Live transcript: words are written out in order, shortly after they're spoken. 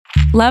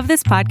Love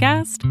this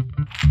podcast?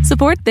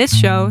 Support this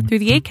show through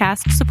the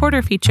Acast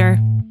supporter feature.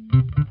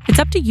 It's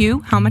up to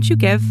you how much you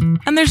give,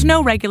 and there's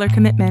no regular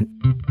commitment.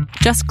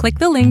 Just click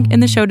the link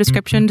in the show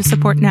description to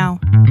support now.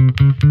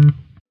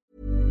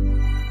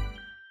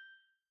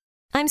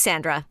 I'm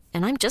Sandra,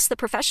 and I'm just the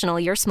professional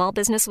your small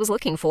business was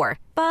looking for.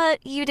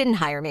 But you didn't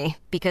hire me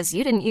because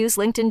you didn't use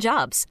LinkedIn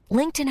Jobs.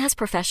 LinkedIn has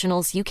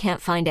professionals you can't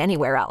find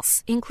anywhere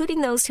else, including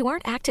those who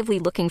aren't actively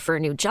looking for a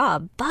new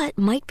job, but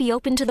might be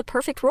open to the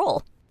perfect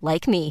role,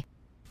 like me.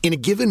 In a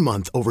given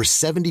month, over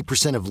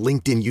 70% of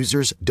LinkedIn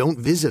users don't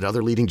visit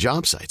other leading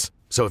job sites.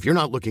 So if you're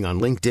not looking on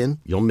LinkedIn,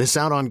 you'll miss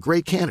out on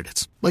great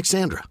candidates like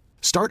Sandra.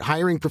 Start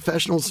hiring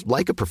professionals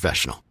like a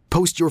professional.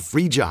 Post your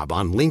free job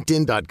on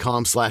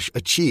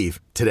linkedin.com/achieve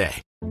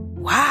today.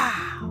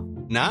 Wow.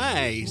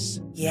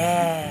 Nice.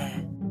 Yeah.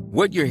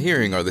 What you're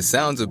hearing are the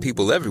sounds of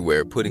people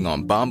everywhere putting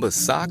on Bombas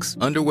socks,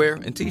 underwear,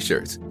 and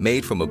T-shirts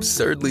made from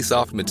absurdly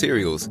soft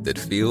materials that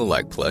feel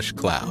like plush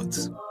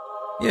clouds.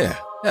 Yeah,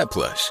 that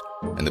plush.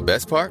 And the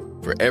best part?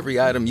 For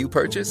every item you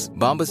purchase,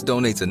 Bombas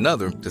donates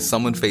another to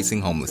someone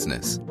facing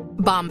homelessness.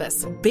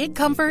 Bombas. Big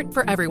comfort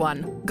for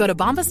everyone. Go to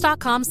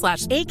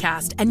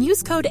bombas.com/ACAST and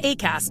use code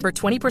ACAST for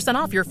 20%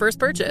 off your first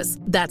purchase.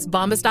 That's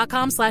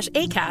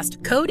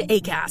bombas.com/ACAST. Code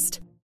ACAST.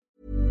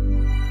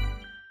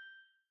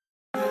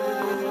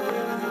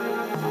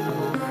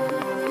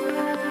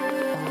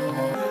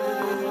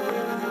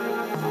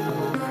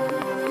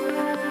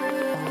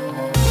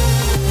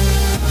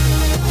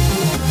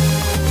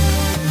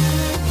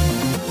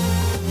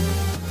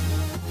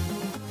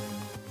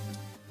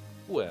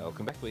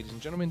 Welcome back, ladies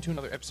and gentlemen, to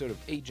another episode of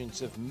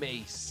Agents of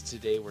MACE.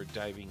 Today we're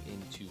diving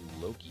into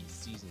Loki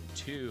Season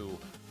 2,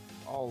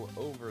 all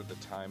over the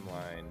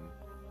timeline,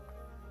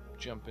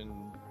 jumping,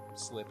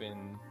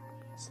 slipping,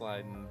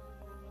 sliding,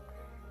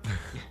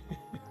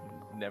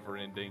 never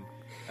ending.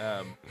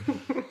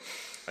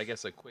 I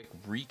guess a quick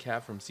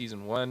recap from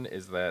Season 1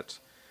 is that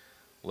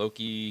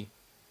Loki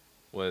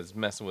was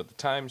messing with the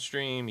time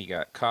stream. He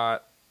got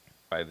caught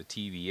by the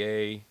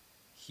TVA.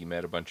 He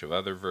met a bunch of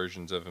other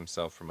versions of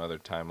himself from other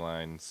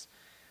timelines,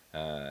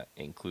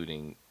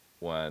 including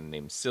one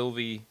named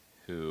Sylvie,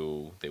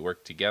 who they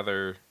worked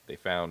together. They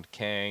found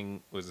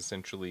Kang was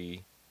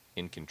essentially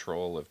in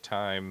control of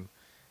time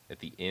at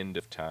the end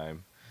of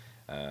time.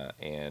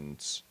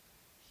 And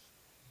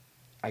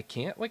I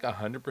can't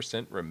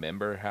 100%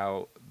 remember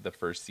how the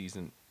first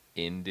season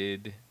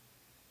ended.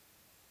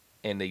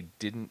 And they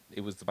didn't,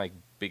 it was my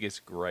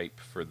biggest gripe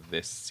for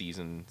this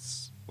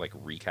season's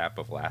recap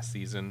of last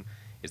season,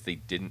 is they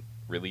didn't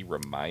really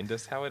remind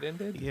us how it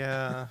ended.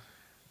 Yeah.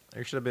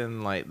 There should have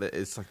been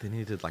it's like they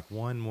needed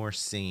one more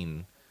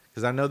scene.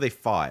 Because I know they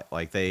fought.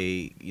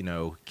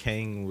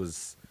 Kang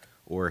was,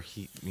 or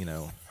he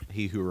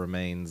who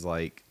remains,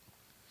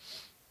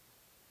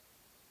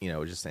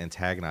 just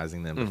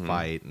antagonizing them to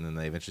fight. And then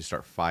they eventually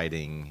start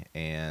fighting.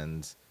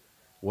 And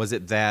was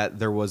it that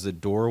there was a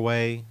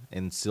doorway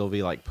and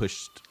Sylvie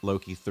pushed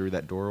Loki through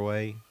that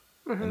doorway?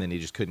 Mm-hmm. And then he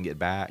just couldn't get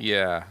back?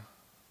 Yeah.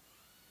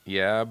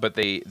 Yeah, but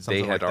they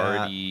had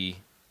already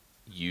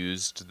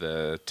used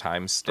the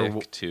time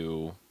stick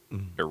to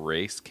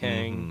erase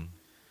Kang.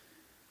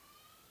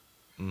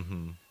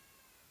 Mm-hmm.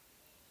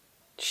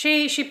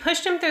 She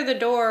pushed him through the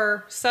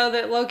door so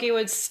that Loki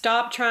would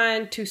stop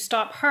trying to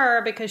stop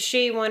her because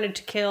she wanted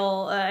to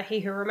kill He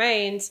Who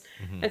Remains.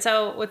 Mm-hmm. And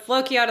so with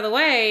Loki out of the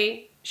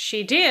way,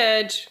 she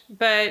did,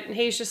 but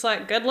he's just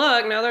like, good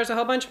luck, now there's a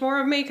whole bunch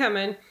more of me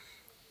coming.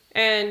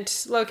 And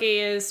Loki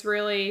is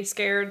really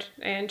scared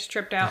and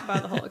tripped out by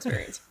the whole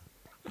experience.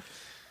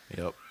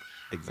 Yep,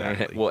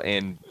 exactly. Well,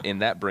 and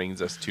that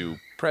brings us to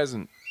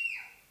present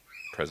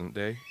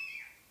day,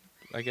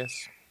 I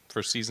guess,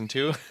 for season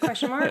 2.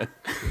 Question mark?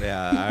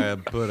 Yeah, I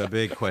put a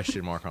big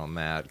question mark on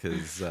that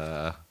because,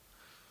 wow.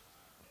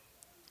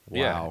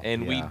 Yeah,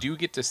 and we do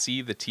get to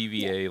see the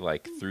TVA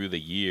through the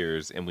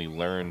years, and we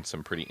learn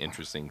some pretty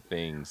interesting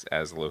things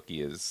as Loki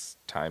is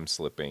time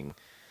slipping.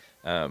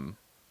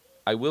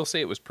 I will say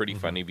it was pretty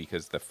funny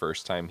because the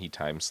first time he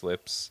time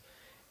slips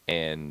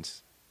and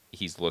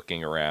he's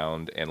looking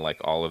around and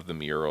all of the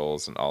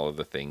murals and all of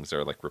the things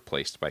are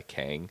replaced by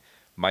Kang,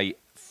 my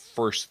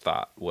first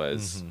thought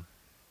was,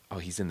 oh,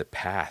 he's in the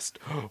past.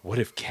 What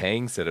if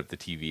Kang set up the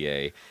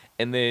TVA?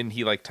 And then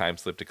he time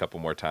slipped a couple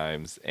more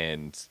times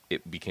and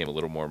it became a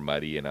little more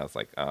muddy and I was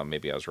like,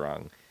 maybe I was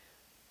wrong.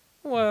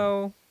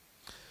 Well,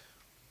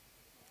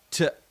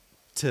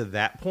 to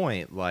that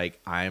point,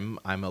 I'm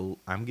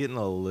getting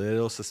a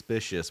little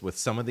suspicious with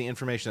some of the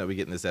information that we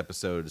get in this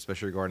episode,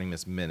 especially regarding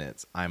Miss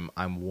Minutes. I'm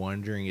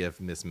wondering if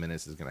Miss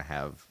Minutes is going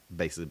to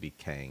basically be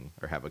Kang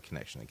or have a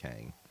connection to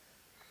Kang.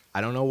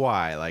 I don't know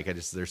why.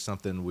 There's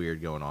something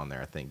weird going on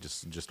there. I think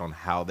just on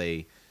how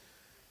they.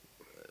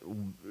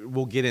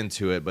 We'll get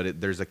into it,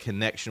 but there's a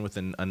connection with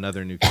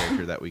another new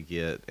character that we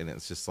get, and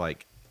it's just I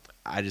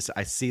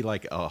see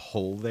a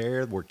hole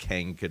there where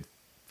Kang could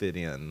fit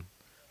in,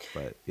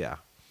 but yeah.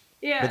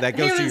 Yeah, but that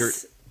goes to your.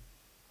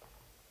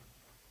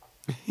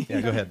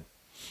 Yeah, go ahead.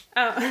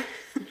 Oh,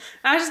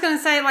 I was just going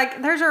to say,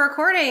 like, there's a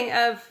recording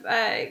of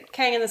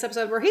Kang in this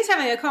episode where he's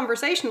having a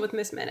conversation with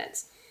Miss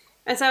Minutes.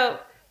 And so,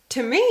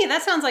 to me,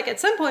 that sounds like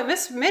at some point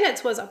Miss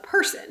Minutes was a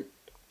person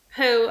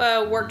who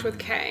worked with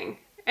Kang.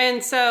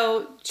 And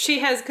so she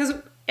has, because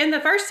in the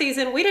first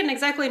season, we didn't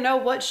exactly know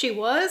what she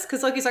was.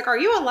 Because Loki's like, are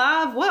you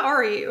alive? What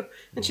are you?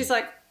 And she's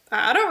like,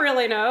 I don't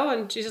really know.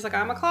 And she's just like,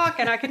 I'm a clock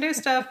and I can do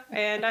stuff.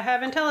 And I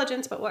have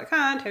intelligence, but what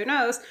kind? Who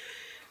knows?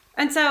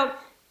 And so,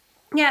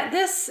 yeah,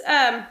 this...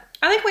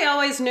 I think we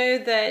always knew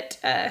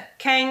that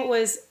Kang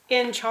was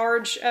in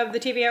charge of the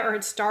TVA or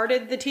had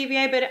started the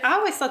TVA, but I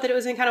always thought that it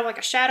was in kind of like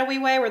a shadowy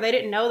way where they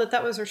didn't know that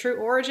that was her true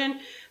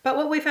origin. But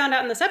what we found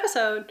out in this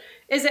episode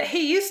is that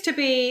he used to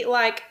be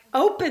like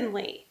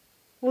openly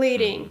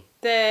leading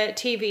the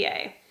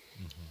TVA.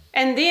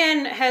 And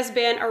then has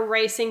been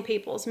erasing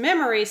people's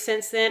memories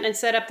since then and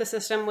set up the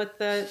system with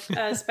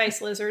the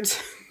space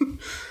lizards.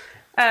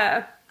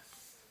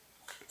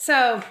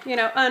 So,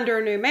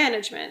 under new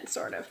management,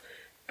 sort of.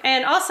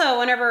 And also,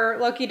 whenever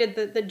Loki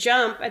did the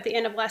jump at the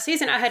end of last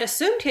season, I had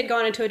assumed he had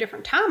gone into a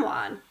different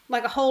timeline,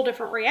 like a whole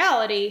different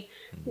reality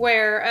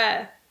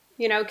where,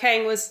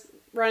 Kang was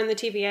running the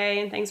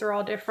TVA and things were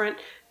all different.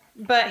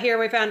 But here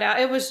we found out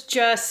it was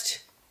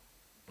just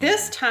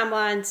this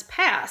timeline's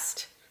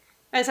past.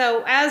 And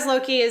so as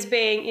Loki is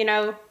being,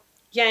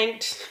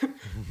 yanked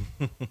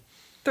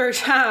through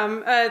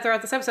time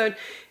throughout this episode,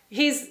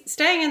 he's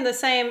staying in the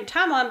same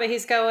timeline, but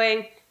he's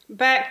going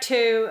back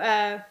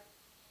to...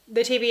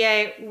 the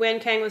TVA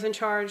when Kang was in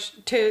charge,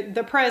 to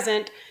the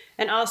present,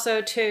 and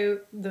also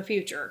to the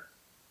future.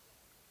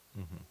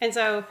 Mm-hmm. And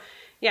so,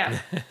 yeah,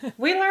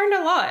 we learned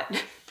a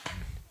lot.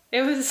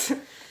 It was...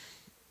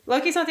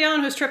 Loki's not the only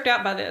one who's tripped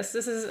out by this.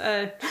 This is...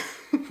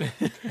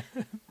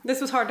 this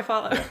was hard to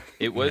follow.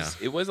 It was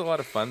a lot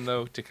of fun,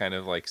 though, to kind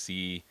of, like,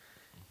 see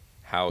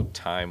how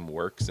time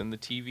works in the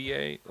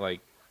TVA.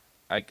 Like,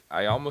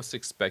 I almost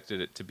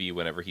expected it to be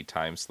whenever he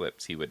time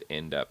slips, he would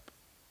end up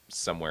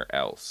somewhere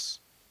else.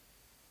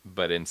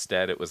 But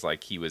instead, it was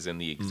like he was in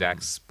the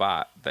exact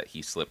spot that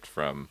he slipped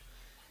from.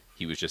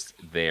 He was just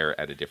there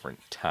at a different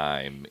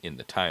time in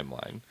the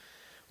timeline,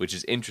 which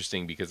is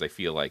interesting because I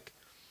feel like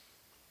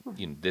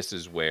this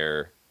is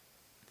where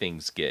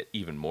things get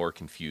even more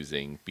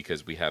confusing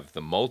because we have the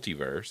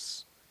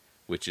multiverse,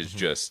 which is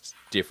just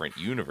different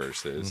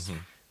universes. Mm-hmm.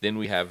 Then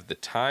we have the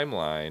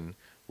timeline,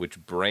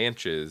 which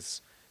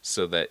branches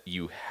so that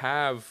you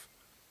have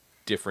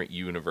different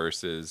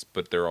universes,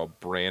 but they're all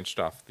branched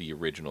off the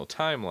original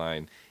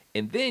timeline.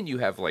 And then you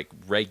have like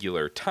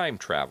regular time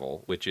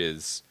travel, which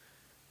is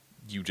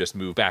you just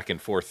move back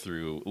and forth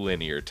through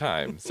linear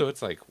time. So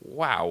it's like,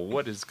 wow,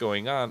 what is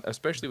going on?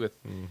 Especially with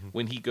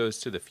when he goes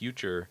to the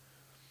future.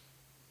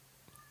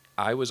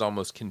 I was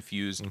almost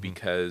confused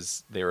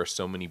because there are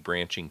so many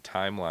branching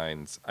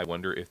timelines. I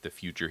wonder if the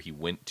future he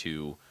went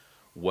to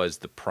was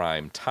the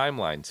prime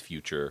timeline's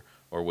future,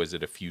 or was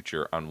it a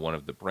future on one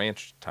of the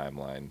branched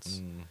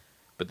timelines?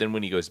 But then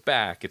when he goes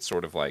back, it's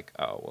sort of like,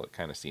 oh, well, it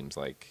kind of seems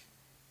like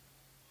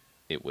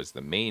it was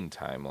the main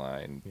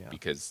timeline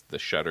because the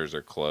shutters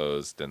are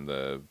closed and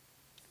the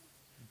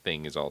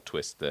thing is all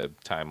twisted.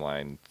 The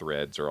timeline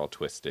threads are all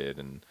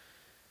twisted,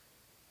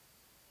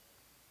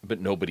 but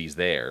nobody's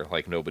there.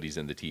 Like, nobody's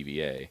in the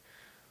TVA.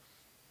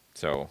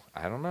 So,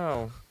 I don't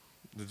know.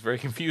 It's very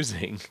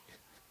confusing.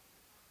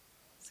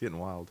 It's getting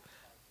wild.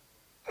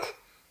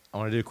 I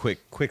want to do a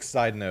quick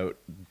side note,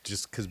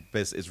 just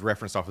because it's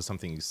referenced off of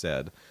something you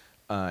said.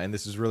 And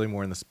this is really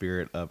more in the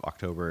spirit of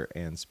October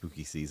and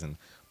spooky season.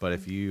 But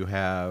if you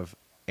have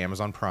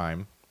Amazon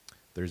Prime,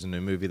 there's a new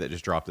movie that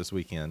just dropped this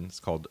weekend. It's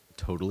called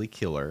Totally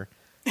Killer.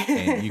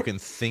 And you can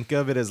think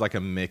of it as like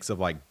a mix of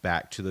like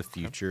Back to the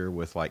Future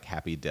with like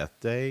Happy Death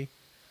Day.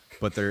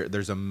 But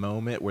there's a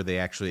moment where they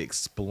actually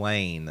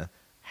explain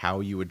how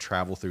you would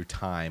travel through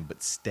time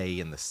but stay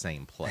in the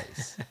same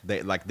place.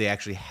 They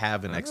actually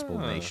have an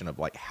explanation of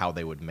like how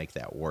they would make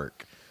that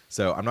work.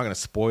 So I'm not going to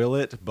spoil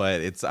it,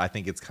 but I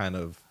think it's kind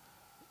of...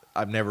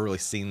 I've never really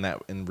seen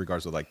that in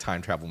regards to like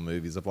time travel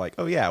movies of like,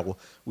 oh yeah, well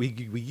we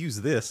use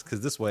this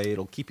because this way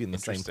it'll keep you in the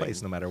same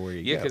place no matter where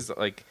you go. Yeah, because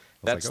like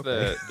that's like,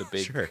 okay. the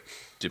big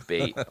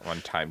debate on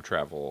time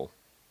travel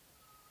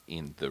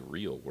in the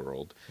real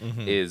world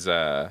is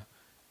that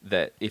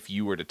if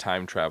you were to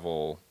time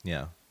travel,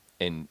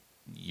 and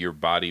your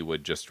body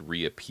would just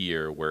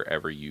reappear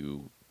wherever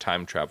you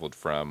time traveled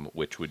from,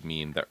 which would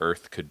mean the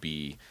Earth could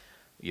be,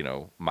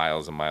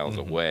 miles and miles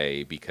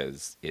away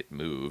because it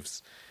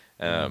moves.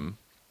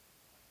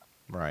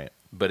 Right.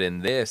 But in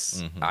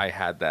this, I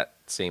had that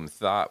same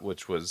thought,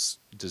 which was,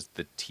 does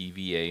the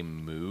TVA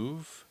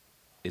move?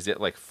 Is it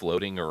like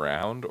floating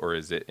around, or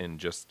is it in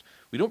just...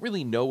 We don't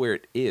really know where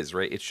it is,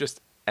 right? It's just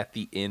at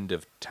the end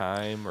of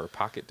time or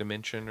pocket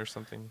dimension or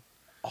something.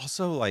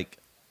 Also, like,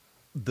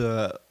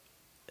 I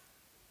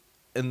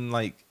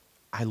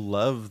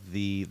love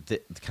the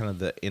kind of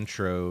the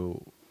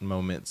intro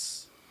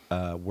moments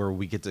where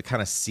we get to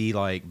kind of see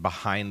like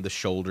behind the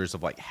shoulders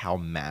of like how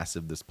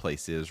massive this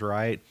place is,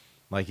 right?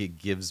 Like, it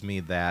gives me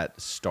that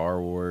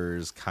Star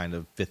Wars kind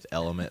of Fifth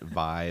Element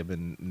vibe,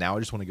 and now I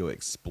just want to go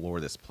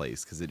explore this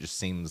place because it just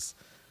seems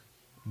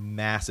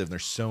massive.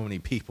 There's so many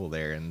people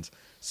there and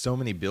so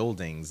many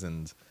buildings,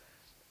 and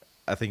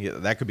I think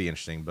that could be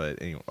interesting,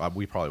 but anyway,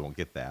 we probably won't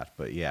get that.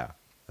 But yeah,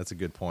 that's a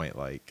good point.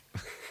 Like,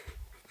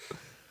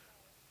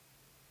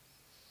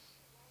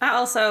 I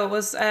also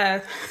was,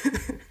 while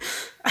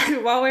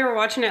we were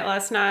watching it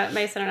last night,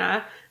 Mason and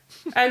I,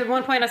 at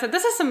one point I said,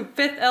 this is some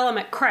Fifth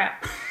Element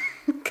crap.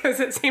 Because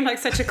it seemed like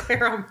such a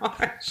clear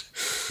homage.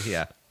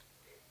 yeah.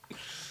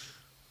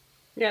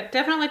 Yeah,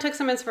 definitely took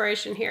some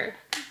inspiration here.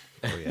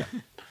 Oh, yeah,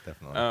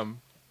 definitely.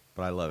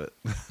 But I love it.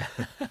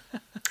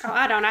 Oh,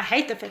 I don't. I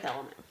hate the Fifth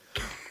Element.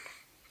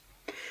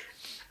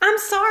 I'm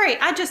sorry.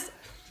 I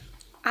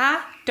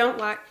don't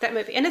like that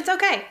movie. And it's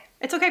okay.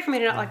 It's okay for me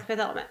to not like the Fifth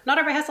Element. Not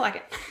everybody has to like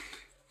it.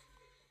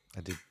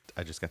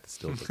 I just got the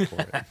still book for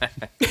it.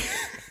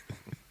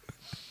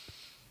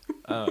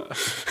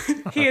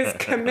 He is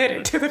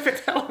committed to the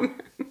Fifth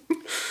Element.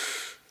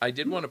 I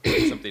did want to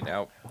point something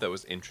out that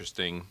was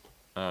interesting,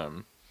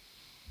 and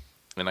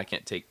I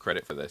can't take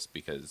credit for this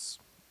because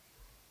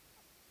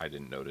I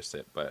didn't notice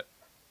it, but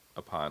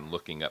upon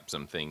looking up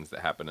some things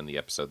that happened in the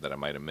episode that I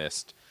might have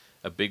missed,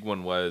 a big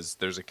one was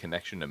there's a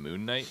connection to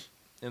Moon Knight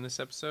in this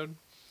episode.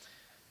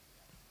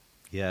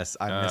 Yes,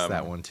 I missed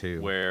that one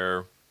too.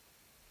 Where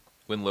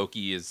when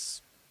Loki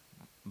is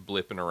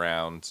blipping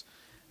around,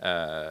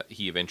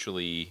 he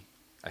eventually,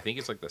 I think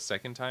it's like the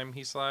second time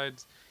he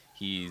slides,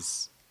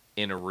 he's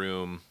in a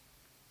room.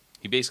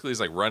 He basically is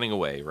like running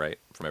away, right,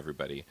 from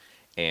everybody,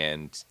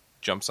 and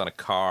jumps on a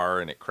car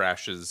and it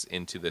crashes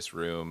into this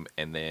room,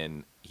 and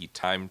then he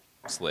time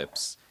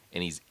slips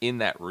and he's in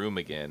that room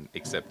again,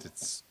 except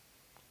it's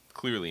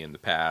clearly in the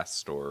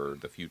past or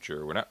the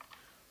future. We're not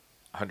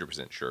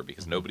 100% sure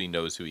because nobody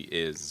knows who he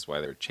is. That's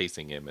why they're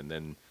chasing him, and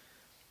then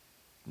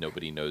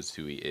nobody knows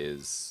who he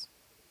is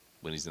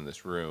when he's in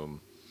this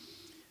room.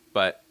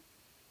 But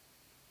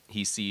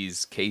he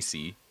sees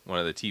Casey, one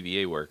of the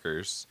TVA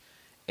workers,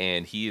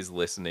 and he is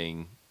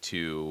listening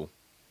to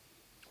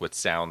what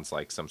sounds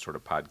like some sort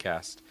of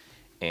podcast.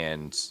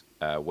 And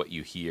what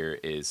you hear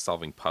is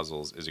solving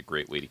puzzles is a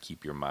great way to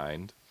keep your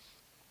mind.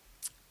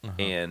 Uh-huh.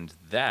 And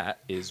that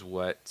is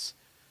what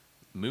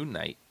Moon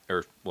Knight,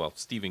 or, well,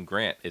 Stephen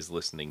Grant is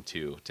listening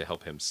to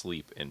help him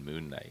sleep in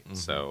Moon Knight. Mm-hmm.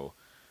 So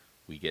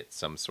we get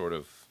some sort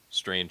of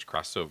strange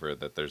crossover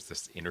that there's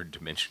this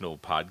interdimensional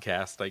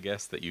podcast, I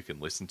guess, that you can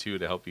listen to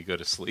help you go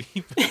to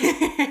sleep.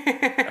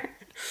 It's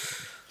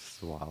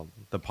wild.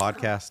 The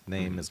podcast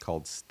name is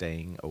called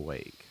Staying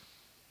Awake.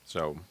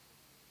 So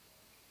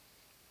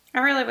I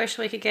really wish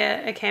we could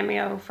get a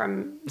cameo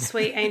from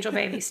sweet angel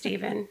baby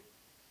Steven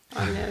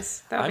on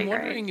this. That would be great.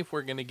 I'm wondering if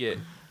we're going to get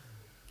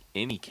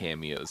any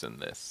cameos in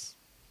this.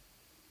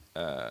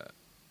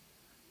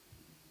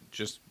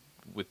 Just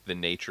with the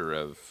nature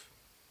of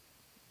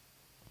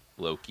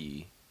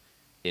Loki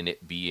in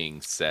it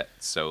being set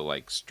so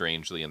like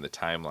strangely in the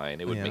timeline,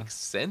 it would make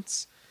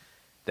sense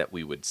that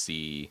we would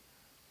see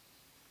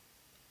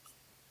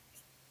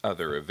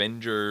other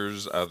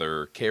Avengers,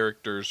 other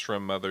characters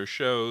from other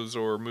shows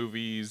or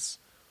movies.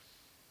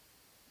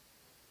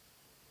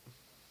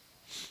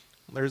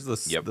 There's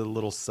the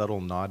little subtle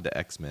nod to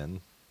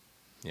X-Men.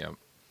 Yeah.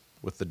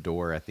 With the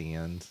door at the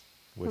end,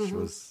 which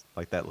was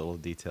like that little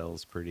detail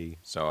is pretty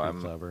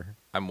clever.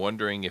 I'm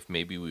wondering if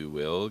maybe we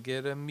will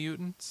get a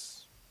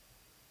mutant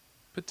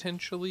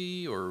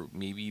potentially, or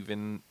maybe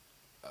even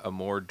a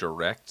more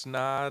direct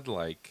nod,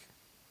 like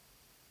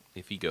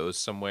if he goes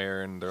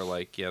somewhere and they're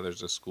like, yeah,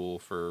 there's a school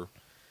for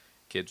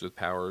kids with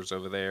powers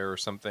over there or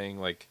something.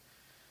 Like,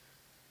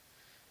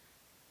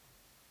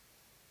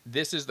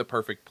 this is the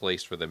perfect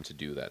place for them to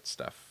do that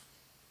stuff,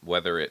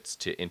 whether it's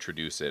to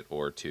introduce it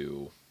or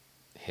to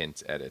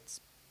hint at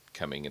its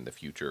coming in the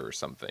future or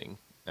something.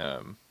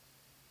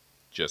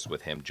 Just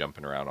with him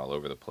jumping around all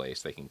over the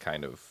place, they can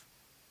kind of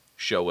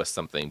show us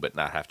something but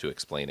not have to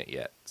explain it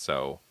yet.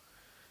 So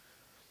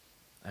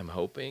I'm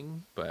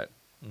hoping, but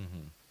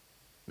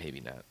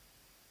maybe not.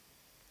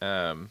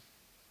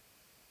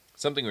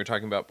 Something we were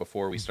talking about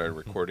before we started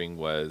recording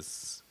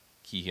was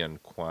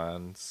Ki-hyun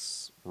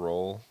Kwan's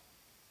role,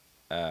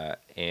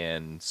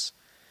 and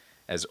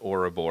as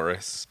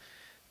Ouroboros,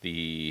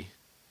 I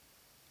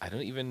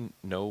don't even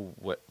know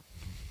what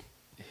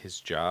his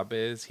job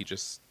is. He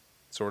just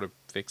sort of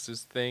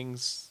fixes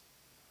things.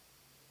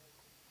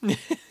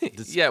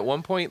 Yeah, at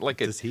one point, like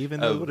does he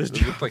even know what his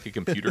job looked like a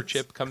computer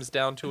chip comes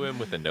down to him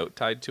with a note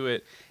tied to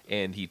it,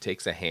 and he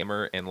takes a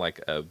hammer and like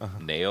a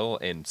nail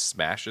and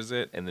smashes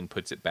it, and then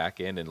puts it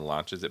back in and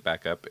launches it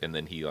back up, and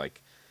then he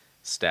like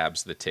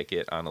stabs the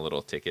ticket on a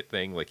little ticket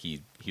thing. Like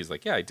he's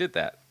like, yeah, I did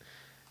that,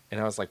 and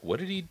I was like, what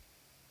did he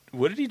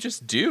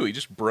just do? He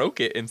just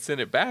broke it and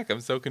sent it back. I'm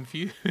so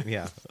confused.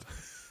 Yeah.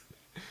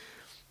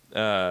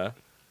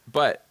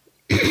 But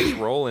his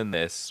role in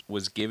this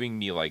was giving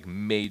me like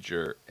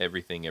major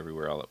Everything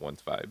Everywhere All at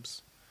Once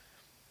vibes,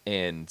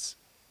 and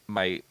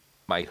my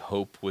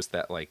hope was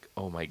that like,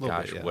 oh my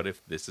gosh, what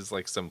if this is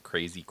like some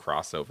crazy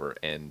crossover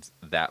and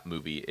that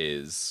movie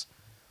is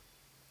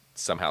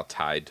somehow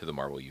tied to the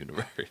Marvel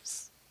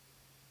Universe.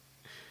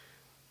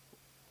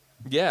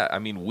 Yeah, I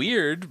mean,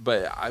 weird,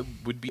 but I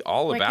would be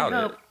all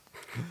about it.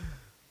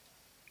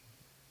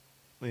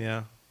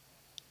 Yeah.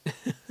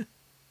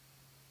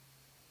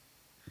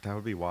 That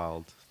would be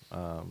wild.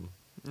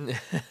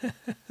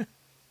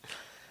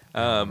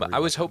 I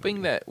was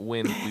hoping that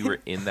when we were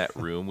in that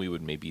room, we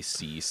would maybe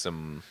see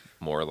some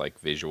more like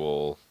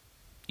visual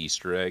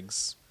Easter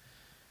eggs,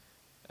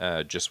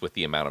 just with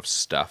the amount of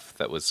stuff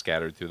that was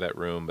scattered through that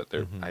room. But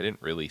there, I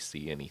didn't really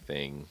see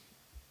anything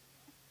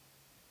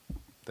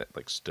that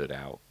like stood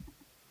out.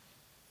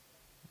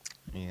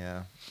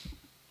 Yeah.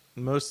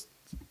 I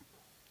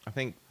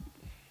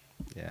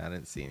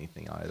didn't see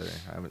anything either.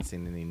 I haven't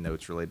seen any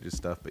notes related to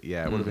stuff, but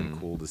yeah, it would have been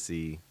cool to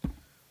see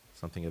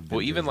something Avengers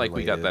well, even like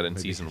we got that in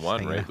maybe season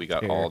 1, right? We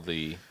got there. all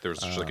there was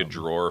just like a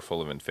drawer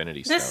full of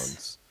Infinity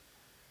Stones.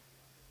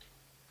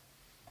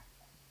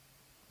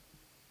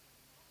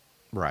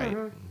 Right.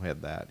 We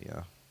had that,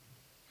 yeah.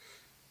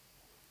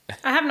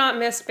 I have not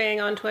missed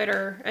being on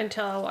Twitter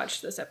until I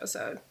watched this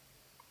episode.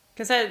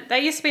 Because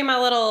that used to be my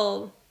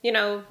little,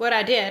 what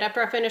I did.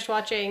 After I finished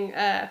watching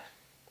a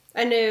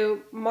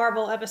new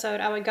Marvel episode,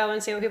 I would go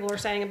and see what people were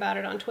saying about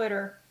it on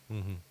Twitter.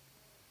 Mm-hmm.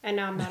 And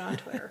now I'm not on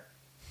Twitter.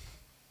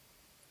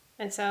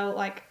 And so,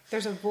 like,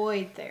 there's a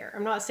void there.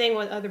 I'm not seeing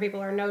what other people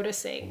are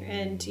noticing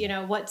and,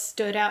 what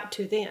stood out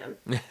to them.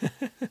 I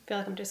feel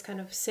like I'm just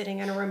kind of sitting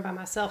in a room by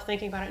myself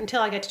thinking about it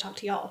until I get to talk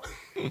to y'all.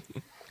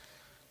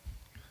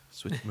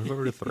 Move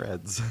over to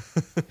Threads.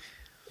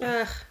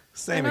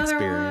 Same another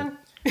experience.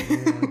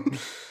 One.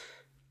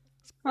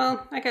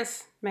 Well, I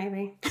guess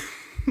maybe.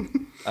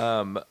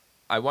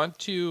 I want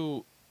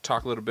to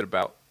talk a little bit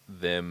about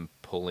them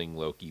pulling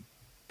Loki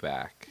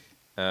back.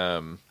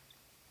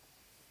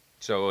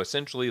 So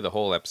essentially the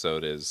whole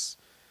episode is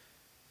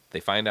they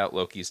find out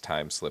Loki's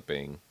time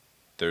slipping.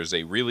 There's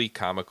a really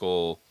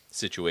comical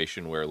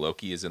situation where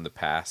Loki is in the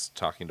past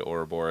talking to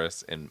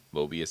Ouroboros and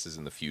Mobius is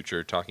in the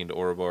future talking to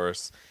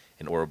Ouroboros,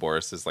 and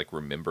Ouroboros is like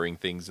remembering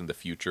things in the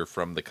future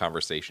from the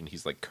conversation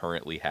he's like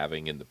currently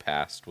having in the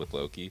past with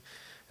Loki.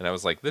 And I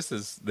was like, this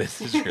is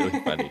really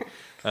funny.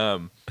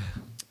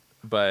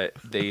 But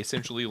they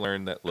essentially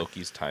learn that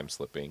Loki's time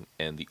slipping,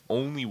 and the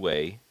only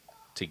way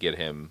to get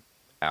him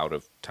out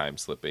of time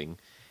slipping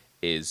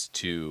is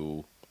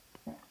to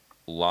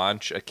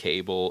launch a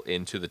cable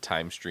into the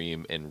time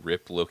stream and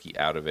rip Loki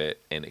out of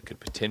it, and it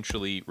could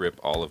potentially rip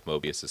all of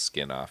Mobius'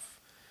 skin off,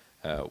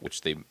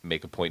 which they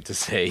make a point to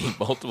say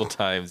multiple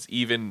times.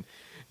 Even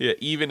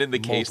in the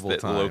case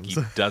that Loki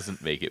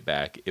doesn't make it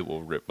back, it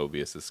will rip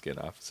Mobius' skin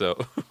off.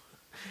 So,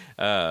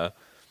 and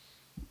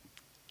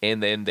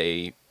then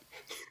they...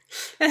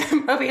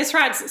 Mobius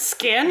rides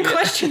skin?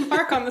 Question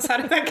mark on the side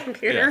of that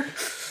computer.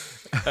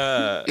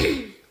 Yeah.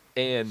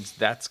 And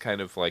that's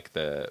kind of like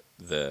the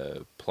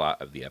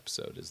plot of the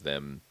episode, is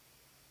them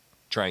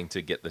trying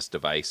to get this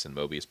device and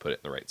Mobius put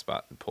it in the right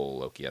spot and pull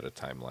Loki out of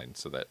timeline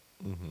so that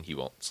he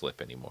won't slip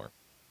anymore,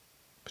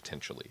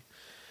 potentially.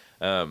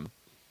 But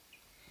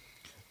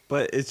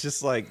it's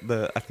just like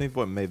I think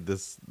what made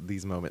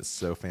these moments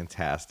so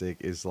fantastic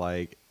is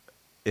like,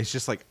 it's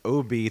just like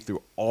OB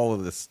through all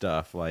of this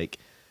stuff, like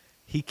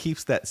he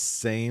keeps that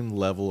same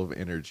level of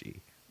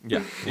energy.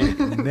 Yeah.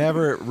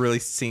 Never really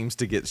seems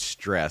to get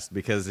stressed,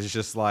 because it's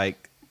just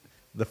like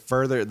the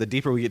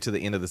deeper we get to the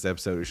end of this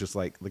episode, it's just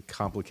like the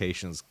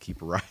complications keep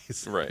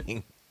rising.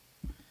 Right.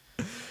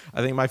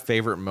 I think my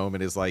favorite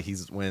moment is like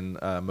when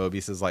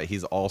Mobius is like,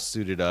 he's all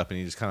suited up and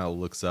he just kind of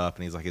looks up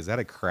and he's like, is that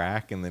a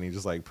crack? And then he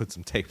just like puts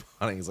some tape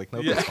on it. He's like,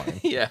 nope, that's fine.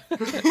 Yeah.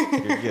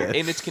 You're good.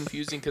 And it's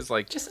confusing because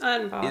like, just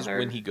unbothered. Is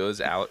when he goes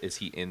out, is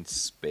he in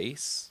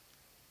space?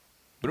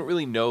 We don't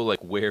really know like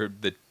where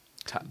the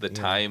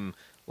time,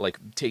 like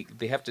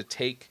they have to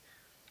take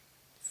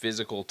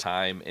physical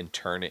time and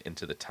turn it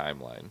into the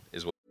timeline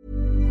is what.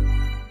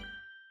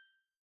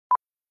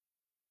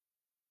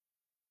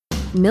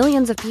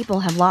 Millions of people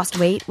have lost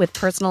weight with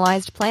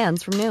personalized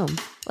plans from Noom.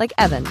 Like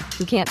Evan,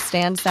 who can't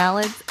stand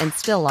salads and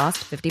still lost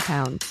 50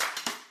 pounds.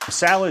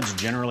 Salads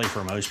generally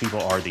for most people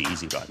are the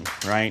easy button,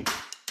 right?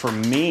 For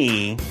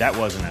me, that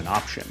wasn't an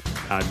option.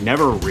 I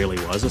never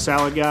really was a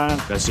salad guy.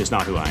 That's just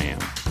not who I am.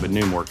 But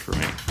Noom worked for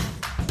me.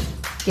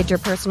 Get your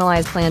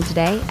personalized plan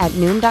today at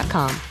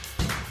Noom.com.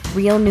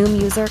 Real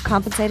Noom user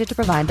compensated to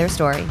provide their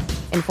story.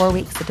 In 4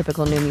 weeks, the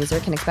typical Noom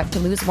user can expect to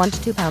lose 1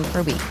 to 2 pounds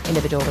per week.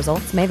 Individual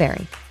results may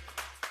vary.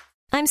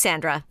 I'm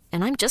Sandra,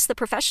 and I'm just the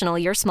professional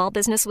your small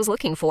business was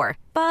looking for.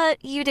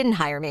 But you didn't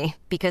hire me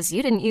because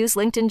you didn't use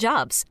LinkedIn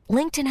Jobs.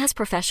 LinkedIn has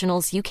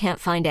professionals you can't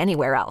find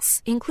anywhere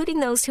else,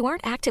 including those who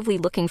aren't actively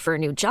looking for a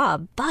new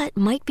job, but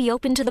might be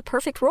open to the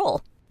perfect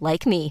role,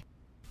 like me.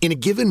 In a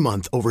given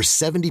month, over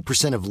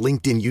 70% of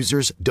LinkedIn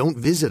users don't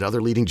visit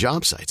other leading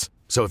job sites.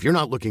 So if you're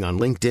not looking on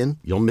LinkedIn,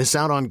 you'll miss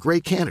out on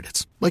great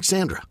candidates like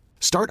Sandra.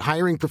 Start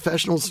hiring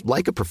professionals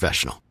like a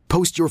professional.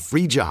 Post your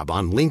free job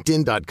on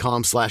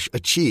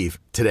linkedin.com/achieve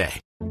today.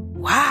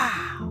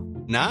 Wow.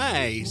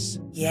 Nice.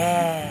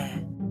 Yeah.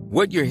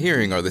 What you're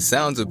hearing are the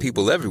sounds of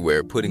people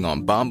everywhere putting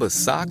on Bombas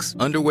socks,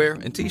 underwear,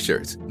 and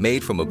T-shirts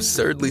made from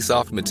absurdly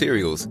soft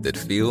materials that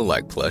feel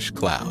like plush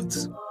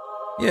clouds.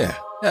 Yeah,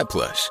 that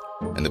plush.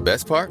 And the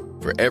best part?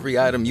 For every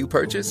item you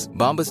purchase,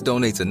 Bombas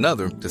donates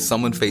another to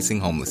someone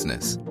facing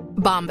homelessness.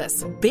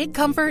 Bombas. Big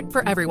comfort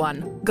for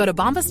everyone. Go to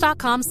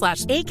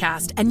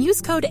bombas.com/ACAST and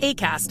use code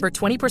ACAST for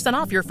 20%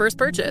 off your first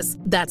purchase.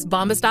 That's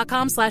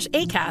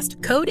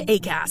bombas.com/ACAST. Code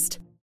ACAST.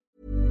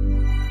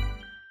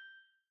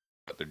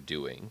 What they're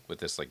doing with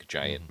this like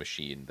giant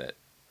machine that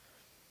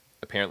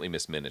apparently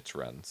Miss Minutes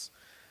runs.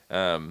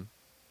 And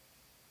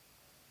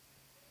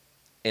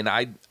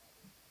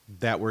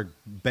that we're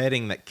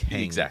betting that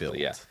Kang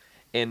exactly built.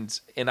 yeah.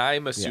 And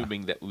I'm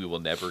assuming that we will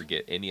never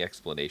get any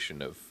explanation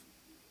of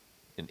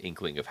an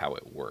inkling of how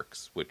it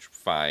works, which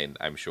fine,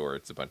 I'm sure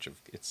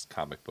it's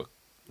comic book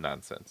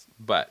nonsense.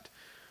 But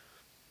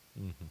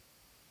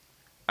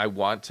I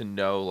want to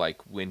know,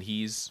 like,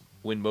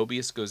 when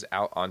Mobius goes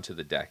out onto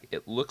the deck,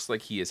 it looks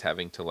like he is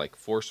having to like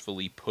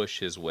forcefully push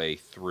his way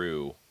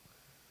through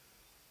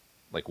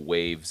like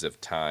waves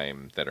of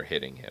time that are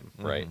hitting him,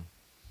 right?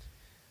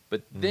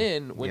 But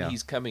then when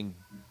he's coming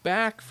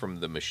back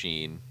from the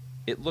machine,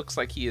 it looks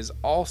like he is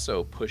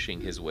also pushing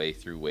his way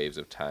through waves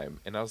of time.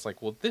 And I was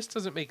like, well, this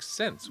doesn't make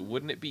sense.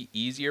 Wouldn't it be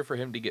easier for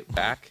him to get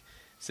back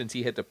since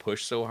he had to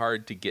push so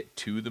hard to get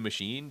to the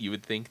machine? You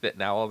would think that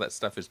now all that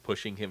stuff is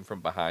pushing him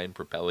from behind,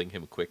 propelling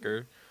him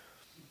quicker.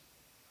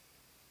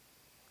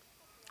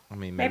 I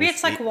mean, maybe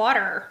it's like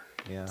water.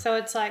 Yeah. So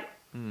it's like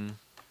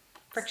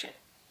friction.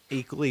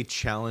 Equally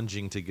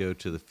challenging to go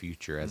to the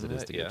future as it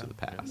is to go to the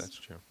past. Yeah, that's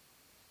true.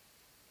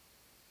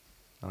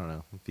 I don't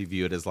know. If you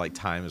view it as like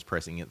time is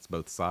pressing against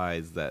both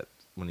sides, that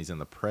when he's in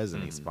the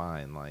present, he's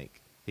fine.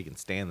 Like, he can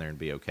stand there and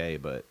be okay,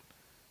 but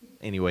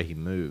anyway he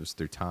moves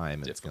through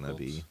time, it's going to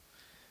be...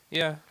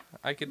 Yeah,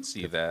 I could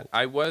see that.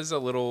 I was a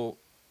little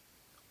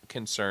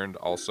concerned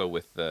also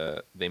with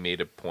they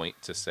made a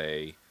point to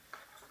say,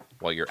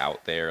 while you're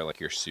out there, like,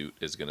 your suit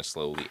is going to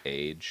slowly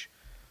age.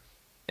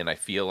 And I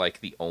feel like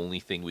the only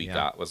thing we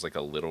got was like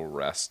a little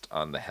rust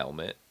on the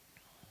helmet.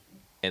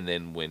 And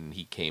then when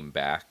he came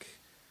back,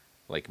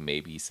 like,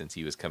 maybe since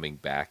he was coming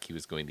back, he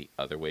was going the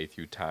other way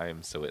through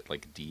time, so it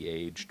like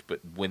de-aged. But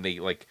when they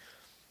like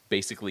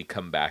basically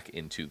come back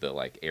into the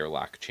like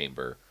airlock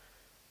chamber,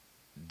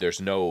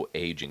 there's no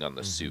aging on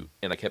the suit.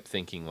 And I kept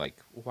thinking, like,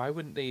 why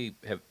wouldn't they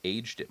have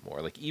aged it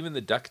more? Like, even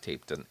the duct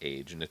tape doesn't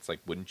age, and it's like,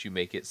 wouldn't you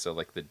make it so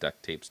like the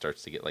duct tape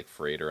starts to get like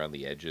frayed around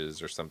the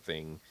edges or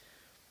something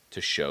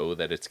to show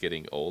that it's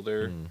getting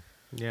older?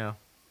 Yeah.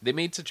 They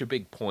made such a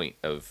big point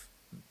of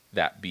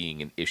that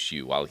being an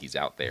issue while he's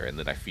out there, and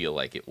then I feel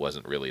like it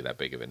wasn't really that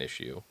big of an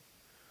issue.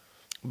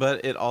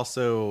 But it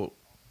also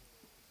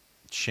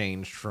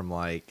changed from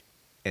like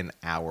an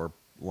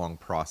hour-long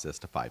process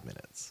to 5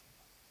 minutes.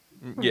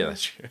 Yeah,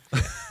 that's true.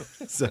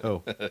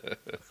 So,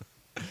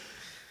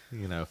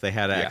 you know, if they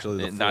had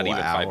actually the full not even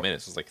hour, 5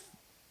 minutes, it was like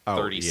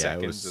 30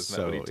 seconds. Isn't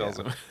that what he tells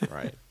him?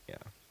 Right,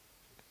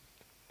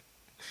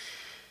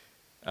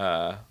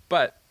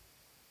 But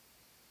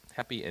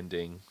happy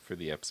ending for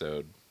the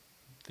episode.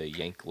 They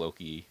yank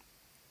Loki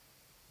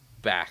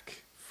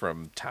back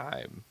from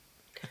time.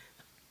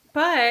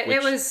 But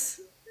it was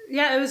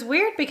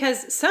weird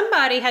because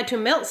somebody had to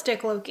melt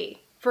stick Loki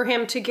for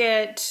him to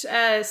get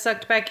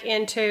sucked back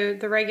into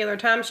the regular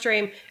time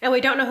stream. And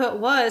we don't know who it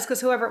was because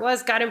whoever it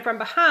was got him from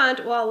behind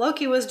while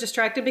Loki was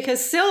distracted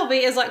because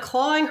Sylvie is like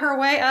clawing her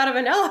way out of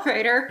an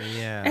elevator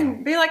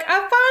and be like, I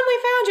finally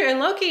found you. And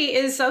Loki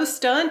is so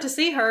stunned to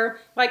see her.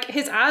 Like,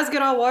 his eyes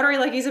get all watery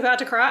like he's about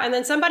to cry, and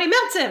then somebody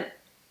melts him.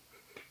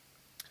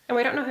 And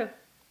we don't know who.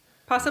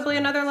 Possibly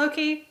another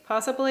Loki.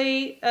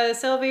 Possibly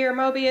Sylvie or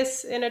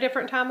Mobius in a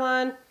different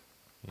timeline.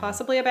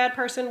 Possibly a bad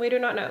person. We do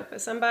not know.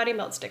 But somebody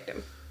melt sticked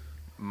him.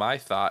 My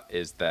thought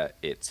is that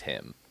it's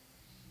him.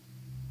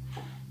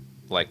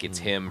 Like, it's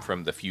him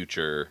from the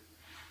future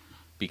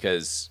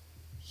because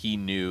he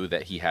knew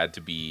that he had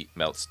to be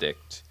melt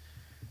sticked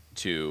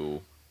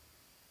to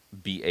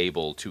be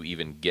able to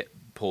even get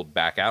pulled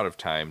back out of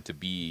time to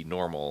be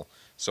normal.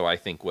 So I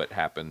think what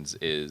happens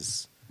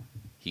is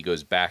he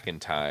goes back in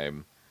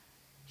time.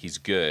 He's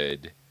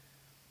good.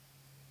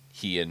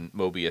 He and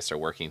Mobius are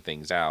working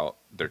things out.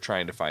 They're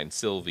trying to find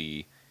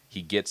Sylvie.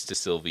 He gets to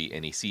Sylvie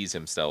and he sees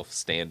himself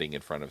standing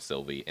in front of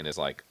Sylvie and is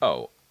like,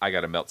 oh, I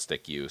got to melt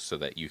stick you so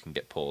that you can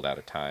get pulled out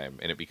of time.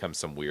 And it becomes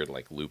some weird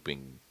like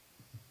looping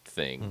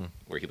thing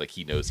where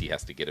he knows he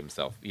has to kill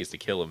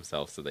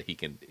himself so that he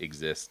can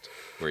exist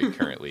where he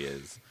currently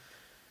is.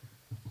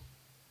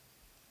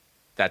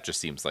 That just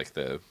seems like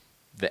the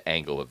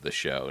angle of the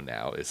show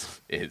now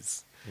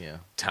is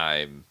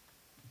time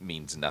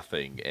means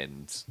nothing,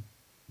 and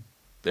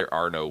there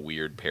are no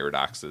weird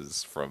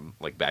paradoxes from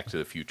like Back to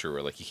the Future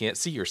where like you can't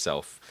see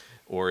yourself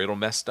or it'll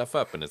mess stuff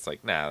up, and it's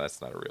like, nah,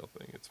 that's not a real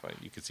thing. It's fine.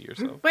 You can see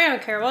yourself. We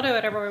don't care. We'll do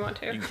whatever we want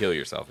to. You can kill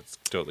yourself. It's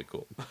totally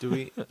cool. Do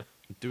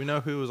we know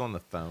who was on the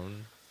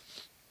phone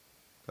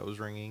that was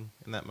ringing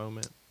in that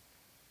moment?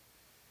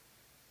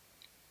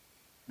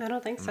 I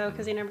don't think so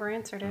because he never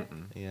answered it.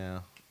 Yeah.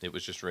 It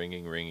was just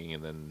ringing,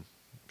 and then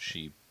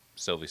she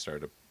Sylvie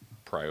started to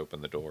pry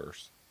open the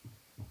doors.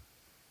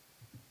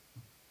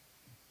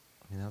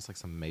 I mean, that's like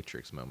some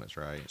Matrix moments,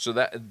 right? So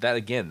that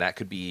again, that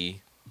could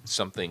be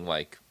something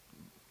like,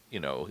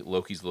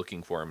 Loki's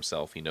looking for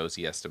himself. He knows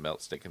he has to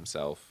melt stick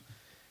himself,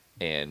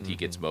 and he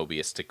gets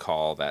Mobius to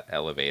call that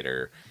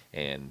elevator,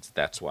 and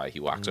that's why he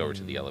walks over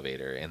to the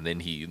elevator, and then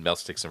he melt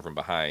sticks him from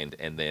behind,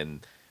 and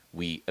then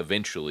we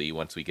eventually,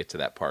 once we get to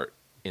that part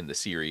in the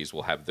series,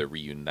 we'll have the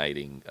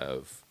reuniting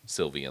of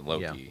Sylvie and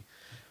Loki.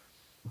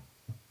 Yeah.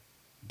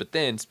 But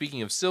then,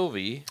 speaking of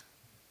Sylvie,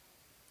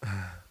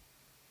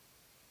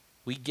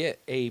 we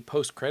get a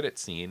post-credit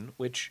scene,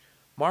 which,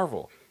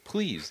 Marvel,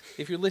 please,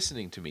 if you're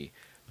listening to me,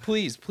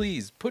 please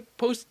put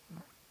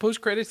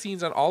post-credit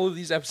scenes on all of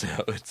these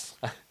episodes.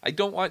 I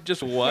don't want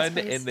just one,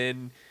 and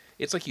then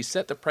it's like you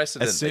set the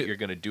precedent that you're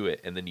going to do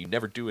it, and then you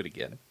never do it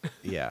again.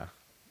 Yeah.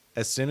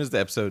 As soon as the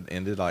episode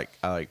ended,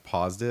 I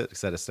paused it,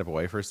 because I had to step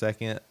away for a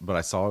second, but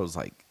I saw it was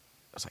like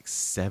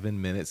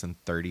 7 minutes and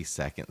 30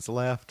 seconds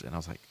left, and I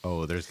was like,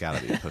 oh, there's got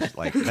to be a push.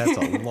 Like, that's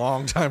a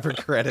long time for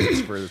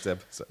credits for this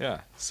episode.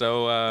 Yeah.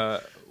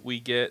 So we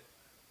get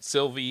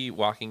Sylvie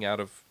walking out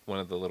of one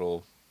of the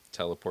little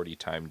teleporty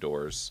time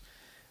doors,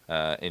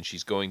 and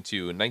she's going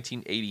to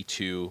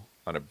 1982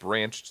 on a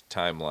branched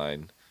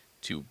timeline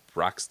to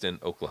Broxton,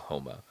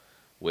 Oklahoma,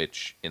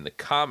 which in the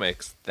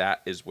comics,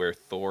 that is where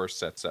Thor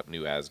sets up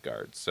New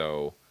Asgard.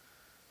 So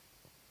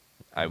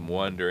I'm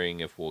wondering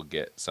if we'll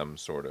get some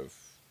sort of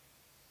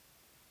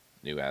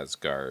New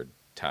Asgard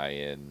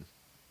tie-in,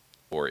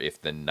 or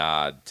if the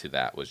nod to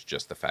that was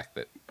just the fact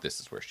that this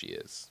is where she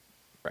is,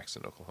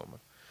 Braxton, Oklahoma.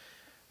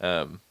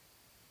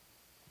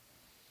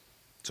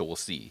 So we'll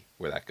see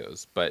where that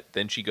goes. But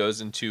then she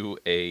goes into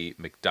a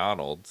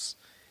McDonald's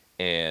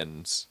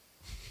and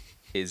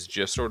is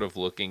just sort of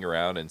looking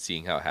around and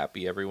seeing how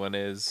happy everyone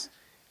is,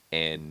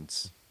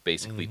 and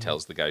basically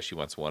tells the guy she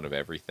wants one of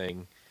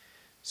everything.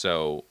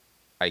 So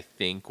I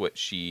think what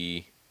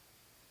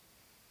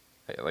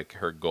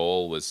her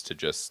goal was to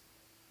just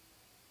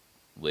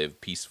live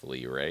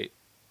peacefully, right?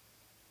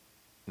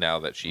 Now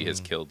that she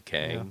has killed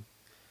Kang.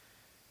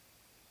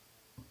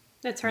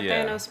 Yeah. It's her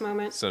Thanos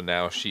moment. So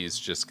now she's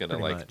just going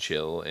to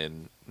chill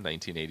in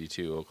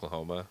 1982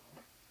 Oklahoma.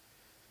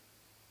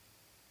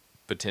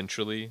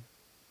 Potentially.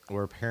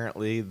 Or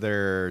apparently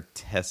they're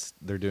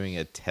doing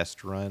a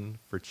test run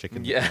for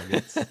chicken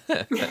nuggets.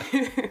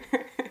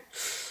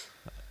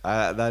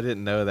 I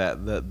didn't know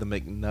that. The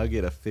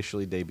McNugget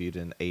officially debuted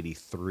in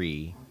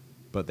 83,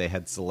 but they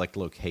had select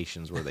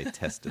locations where they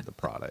tested the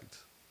product.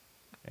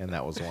 And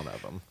that was one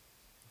of them.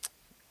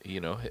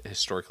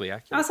 Historically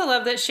accurate. I also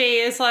love that she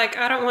is like,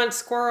 I don't want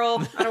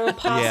squirrel, I don't want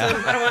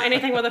possum, I don't want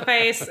anything with a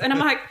face. And I'm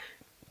like,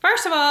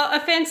 first of all,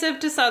 offensive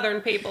to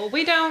Southern people.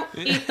 We don't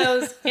eat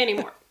those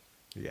anymore.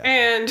 Yeah.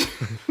 And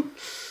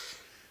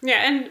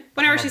and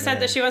whenever she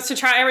said that she wants to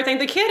try everything,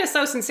 the kid is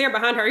so sincere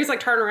behind her. He's like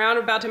turning around,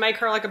 about to make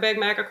her like a Big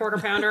Mac, a quarter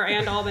pounder,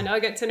 and all the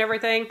nuggets and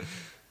everything.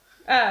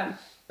 But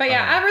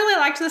I really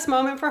liked this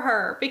moment for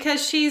her,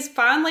 because she's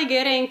finally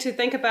getting to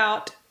think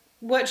about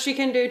what she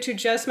can do to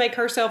just make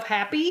herself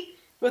happy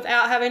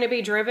without having to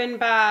be driven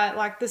by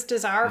like this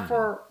desire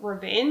for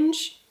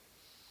revenge.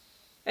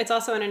 It's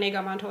also an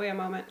Inigo Montoya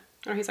moment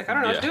where he's like, I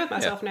don't know what to do with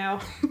myself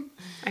now.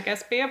 I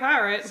guess be a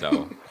pirate.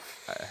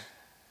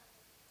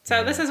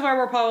 So this is where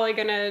we're probably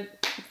going to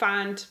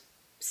find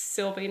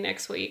Sylvie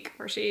next week,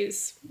 where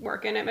she's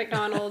working at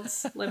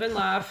McDonald's, living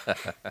life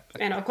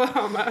in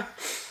Oklahoma.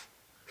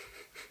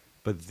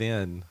 But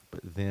then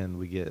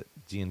we get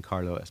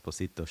Giancarlo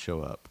Esposito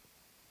show up.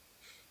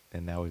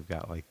 And now we've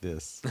got like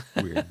this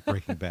weird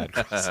Breaking Bad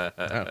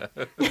crossover.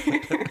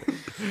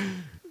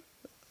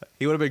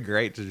 He would have been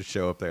great to just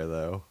show up there,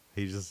 though.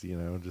 He just,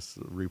 just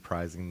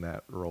reprising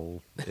that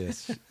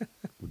role-ish would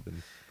have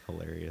been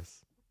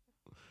hilarious.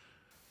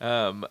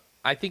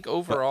 I think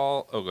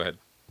overall... go ahead.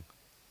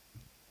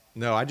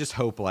 No, I just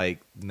hope,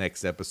 like,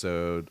 next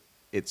episode,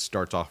 it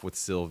starts off with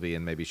Sylvie,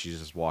 and maybe she's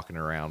just walking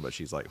around, but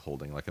she's, like,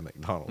 holding, like, a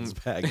McDonald's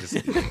bag, just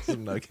eating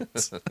some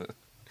nuggets.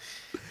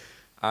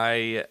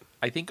 I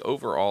think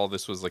overall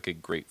this was like a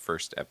great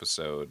first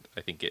episode.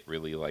 I think it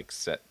really like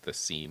set the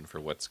scene for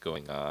what's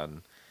going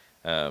on.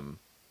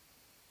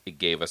 It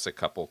gave us a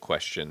couple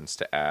questions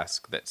to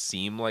ask that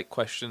seem like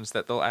questions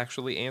that they'll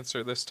actually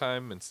answer this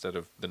time, instead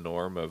of the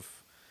norm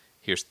of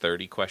here's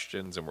 30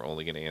 questions and we're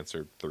only going to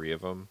answer 3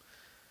 of them.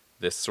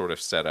 This sort of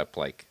set up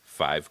like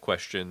 5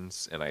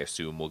 questions, and I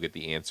assume we'll get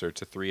the answer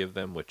to 3 of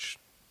them, which,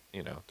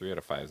 3 out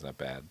of 5 is not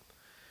bad.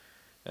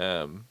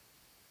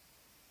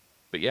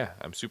 But yeah,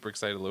 I'm super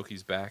excited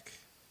Loki's back.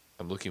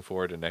 I'm looking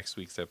forward to next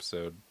week's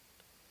episode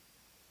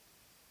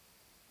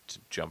to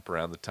jump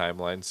around the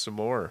timeline some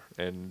more.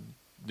 And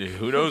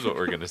who knows what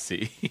we're going to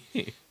see.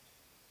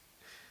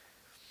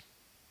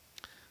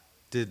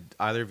 Did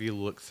either of you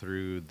look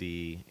through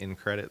the end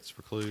credits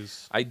for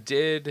clues? I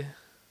did.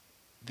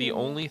 The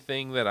only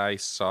thing that I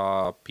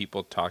saw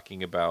people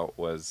talking about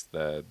was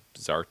the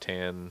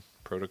Zartan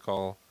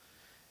protocol.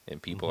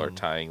 And people are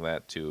tying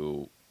that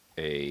to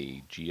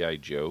a G.I.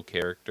 Joe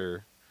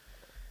character.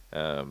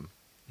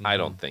 I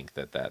don't think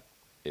that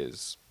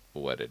is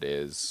what it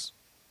is,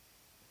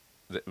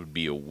 that would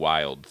be a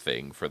wild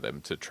thing for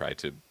them to try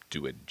to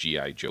do a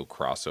G.I. Joe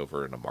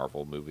crossover in a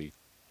Marvel movie.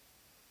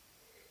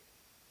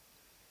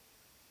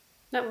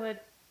 That would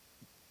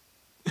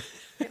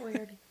get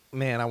weird.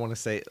 Man, I want to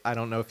say, I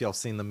don't know if y'all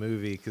seen the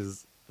movie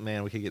because,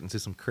 man, we could get into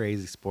some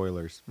crazy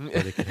spoilers.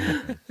 But it could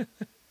happen.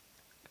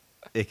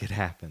 It could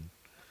happen.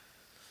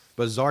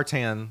 But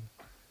Zartan,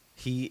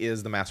 he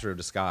is the master of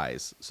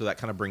disguise. So that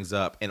kind of brings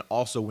up, and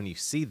also when you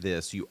see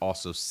this, you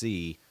also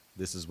see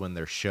this is when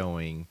they're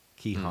showing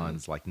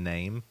Kihan's like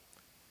name.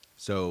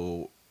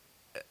 So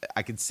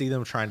I could see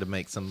them trying to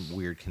make some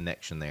weird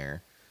connection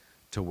there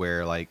to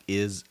where, like,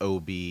 is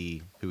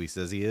Obi who he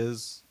says he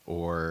is,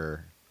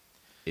 or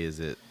is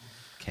it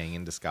Kang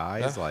in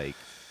disguise? Like,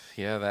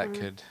 yeah, that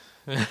could.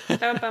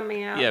 That would bum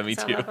me out. Yeah, me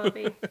So too. I love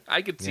Obi.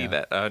 I could see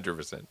that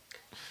 100%.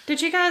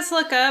 Did you guys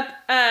look up,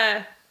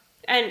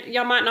 and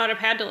y'all might not have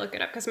had to look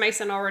it up because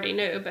Mason already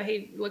knew, but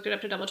he looked it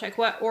up to double check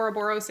what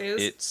Ouroboros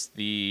is. It's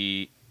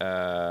the,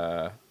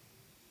 I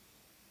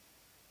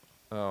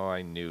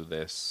knew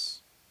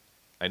this.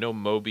 I know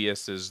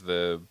Mobius is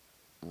the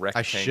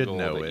rectangle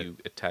that you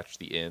attach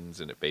the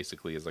ends, and it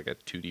basically is like a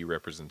 2D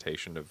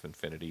representation of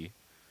infinity.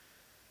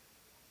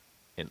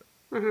 And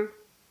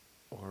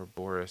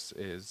Ouroboros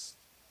is...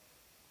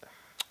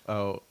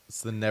 oh,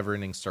 it's the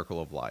never-ending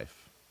circle of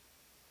life,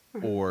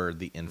 or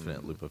the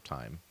infinite loop of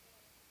time.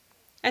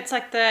 It's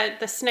like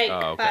the snake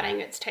biting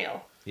its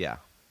tail. Yeah.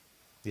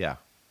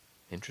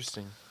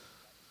 Interesting.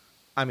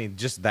 I mean,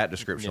 just that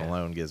description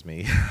alone gives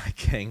me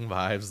Kang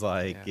vibes.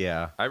 Like,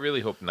 yeah. I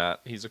really hope not.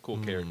 He's a cool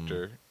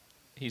character.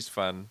 He's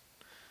fun.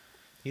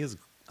 He is.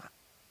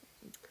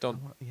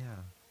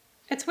 Yeah.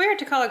 It's weird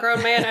to call a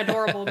grown man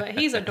adorable, but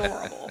he's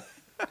adorable.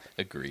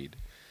 Agreed.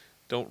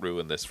 Don't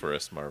ruin this for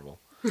us, Marvel.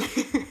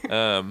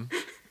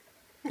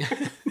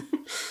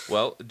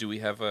 Well, do we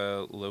have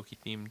a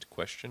Loki-themed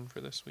question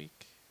for this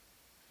week?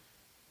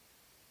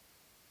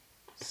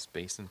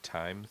 Space and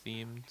time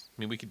themed? I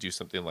mean, we could do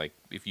something like,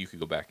 if you could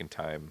go back in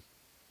time,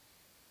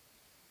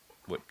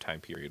 what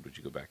time period would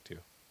you go back to?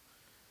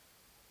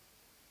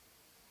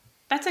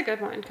 That's a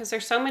good one, because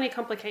there's so many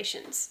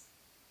complications.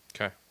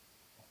 Okay.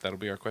 That'll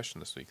be our question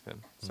this week,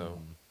 then. So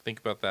think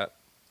about that.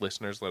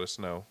 Listeners, let us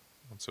know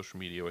on social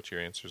media what your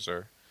answers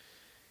are.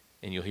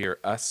 And you'll hear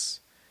us.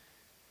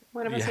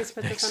 One of us needs to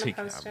put this on a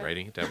post-it. I'm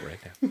writing it down right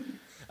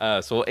now.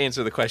 So we'll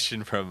answer the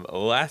question from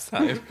last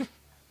time,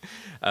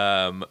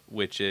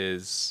 which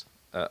is,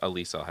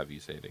 Elise, I'll have you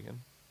say it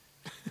again.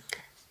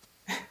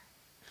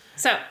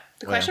 So,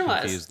 the question I'm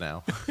was... confused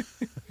now.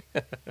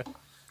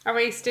 Are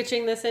we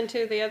stitching this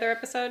into the other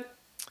episode?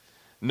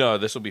 No,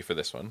 this will be for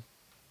this one.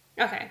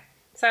 Okay.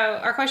 So,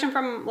 our question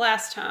from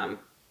last time,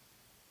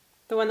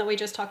 the one that we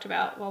just talked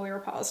about while we were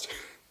paused,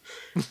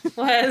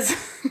 was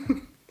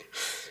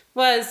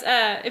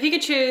if you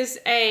could choose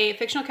a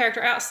fictional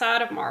character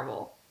outside of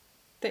Marvel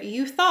that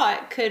you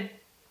thought could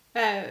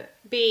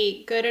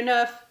be good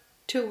enough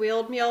to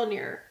wield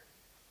Mjolnir,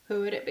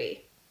 who would it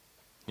be?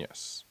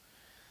 Yes.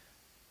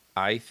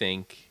 I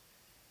think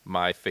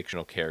my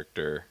fictional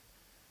character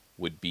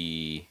would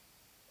be...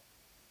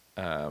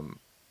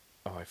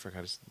 I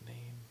forgot his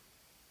name.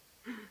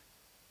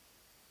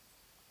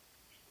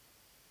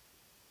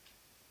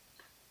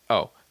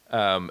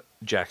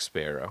 Jack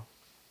Sparrow.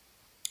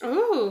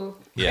 Ooh,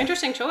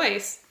 interesting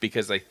choice.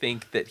 Because I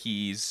think that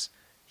he's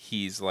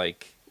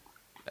like,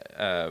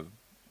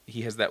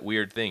 he has that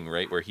weird thing,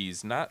 right, where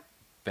he's not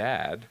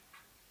bad.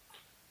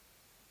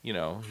 You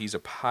know, he's a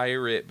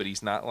pirate, but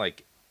he's not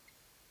like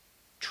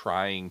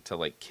trying to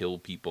like kill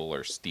people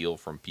or steal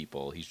from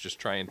people. He's just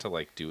trying to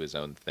like do his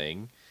own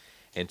thing.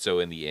 And so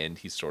in the end,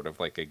 he's sort of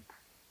like a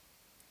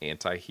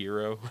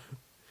anti-hero.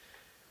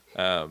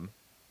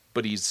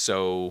 But he's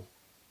so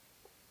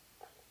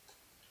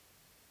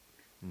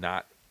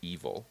not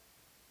evil.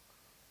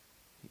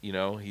 You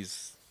know,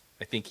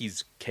 I think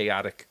he's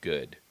chaotic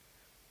good.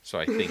 So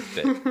I think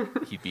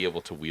that he'd be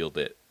able to wield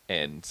it.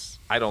 And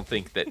I don't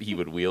think that he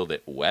would wield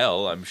it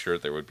well. I'm sure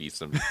there would be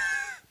some,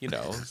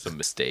 some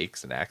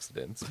mistakes and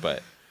accidents,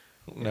 but...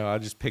 No, I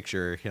just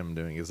picture him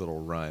doing his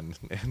little run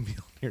and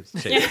Mjolnir's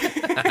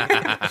chasing.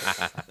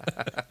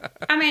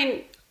 I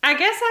mean, I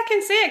guess I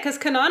can see it because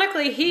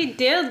canonically he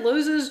did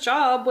lose his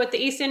job with the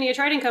East India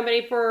Trading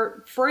Company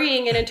for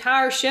freeing an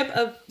entire ship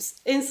of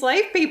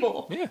enslaved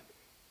people. Yeah.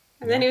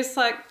 And then he was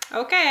like,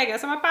 okay, I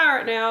guess I'm a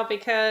pirate now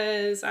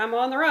because I'm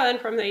on the run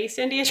from the East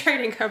India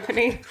Trading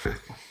Company.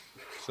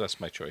 So that's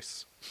my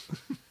choice.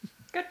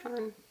 Good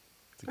one.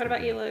 What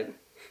about you, Luke?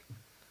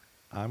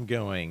 I'm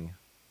going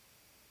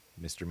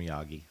Mr.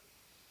 Miyagi.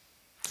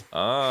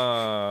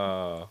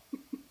 Oh.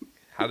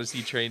 How does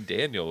he train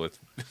Daniel with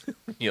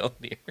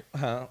Mjolnir?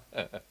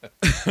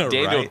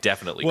 Daniel Right.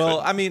 definitely Well,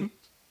 couldn't. I mean,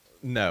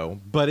 no,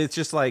 but it's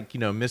just like,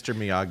 Mr.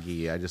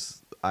 Miyagi,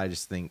 I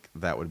just think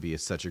that would be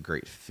such a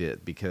great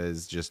fit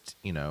because just,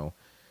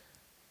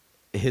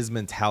 his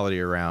mentality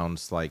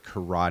around like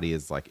karate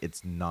is like,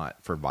 it's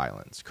not for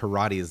violence.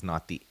 Karate is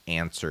not the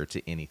answer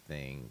to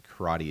anything.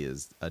 Karate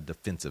is a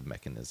defensive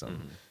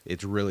mechanism.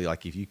 It's really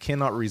like, if you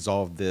cannot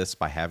resolve this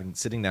by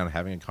sitting down and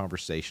having a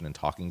conversation and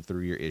talking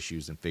through your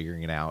issues and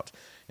figuring it out,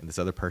 and this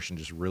other person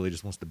just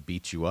wants to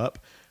beat you up,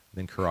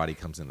 then karate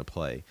comes into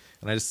play.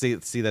 And I just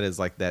see that as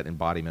like that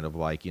embodiment of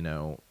like,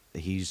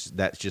 he's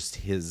just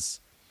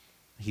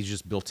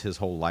built his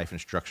whole life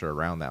and structure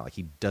around that. Like,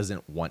 he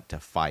doesn't want to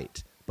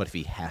fight, but if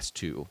he has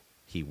to,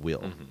 he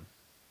will.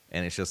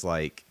 And it's just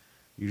like,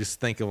 you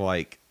just think of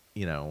like,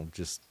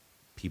 just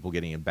people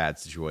getting in bad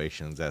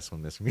situations. That's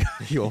when this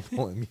you'll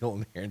pull a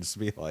Mjolnir and just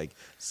be like,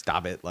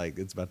 stop it. Like,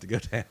 it's about to go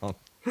down.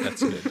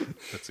 That's good.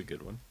 That's a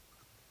good one.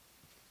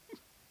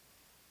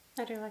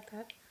 I do like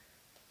that.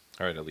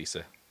 All right,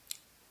 Elisa.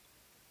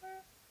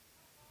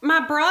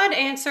 My broad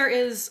answer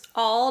is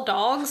all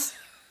dogs,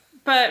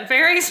 but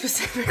very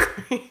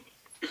specifically,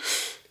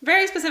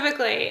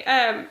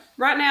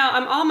 right now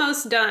I'm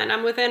almost done.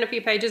 I'm within a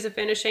few pages of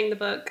finishing the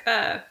book,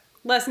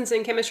 Lessons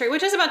in Chemistry,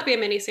 which is about to be a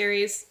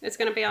miniseries. It's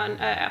going to be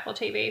on Apple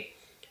TV.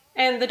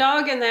 And the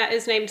dog in that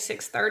is named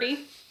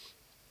 630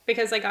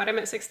 because they got him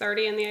at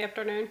 6:30 in the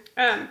afternoon.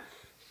 And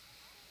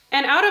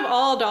out of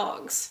all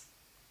dogs,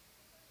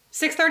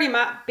 630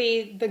 might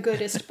be the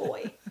goodest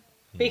boy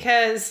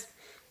because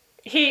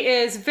he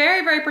is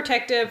very, very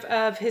protective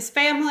of his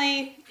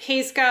family.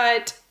 He's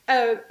got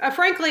a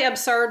frankly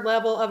absurd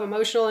level of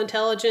emotional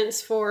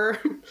intelligence for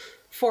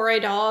a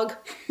dog.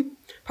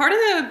 Part of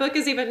the book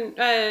is even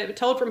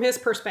told from his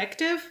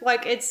perspective.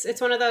 Like,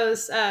 it's one of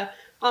those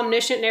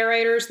omniscient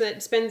narrators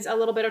that spends a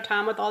little bit of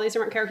time with all these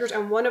different characters,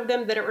 and one of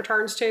them that it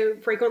returns to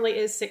frequently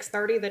is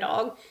 630, the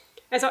dog.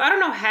 And so I don't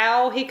know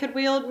how he could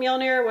wield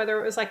Mjolnir, whether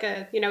it was like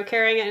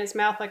carrying it in his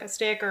mouth like a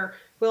stick or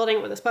wielding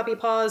it with his puppy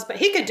paws, but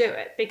he could do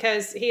it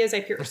because he is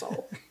a pure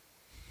soul.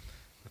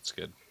 That's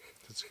good.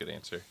 That's a good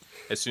answer.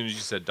 As soon as you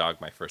said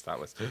dog, my first thought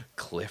was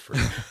Clifford.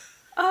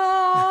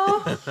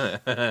 Oh.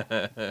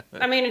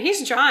 I mean,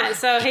 he's giant,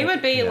 so he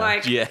would be he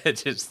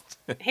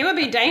would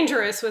be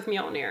dangerous with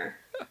Mjolnir,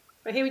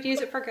 but he would use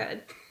it for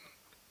good.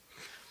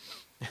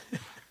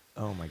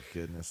 Oh my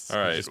goodness. All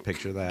right. Just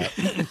picture that.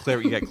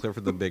 You got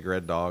Clifford the big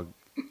red dog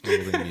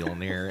wielding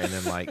Mjolnir, and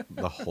then like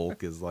the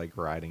Hulk is like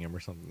riding him or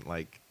something.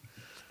 Like,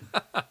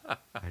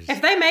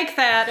 if they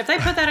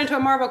put that into a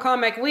Marvel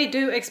comic, we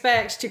do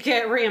expect to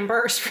get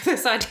reimbursed for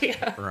this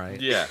idea.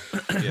 Right. Yeah.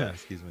 Yeah.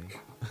 Excuse me.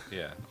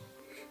 Yeah.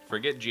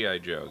 Forget G.I.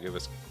 Joe. Give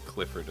us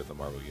Clifford in the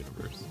Marvel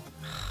Universe.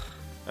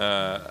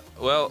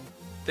 Well,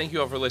 thank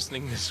you all for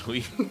listening this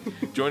week.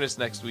 Join us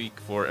next week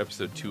for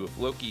episode 2 of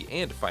Loki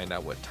and to find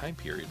out what time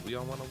period we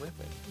all want to live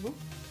in.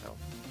 So,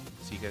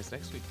 see you guys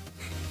next week.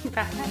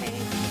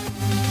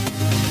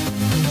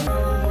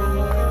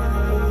 Bye.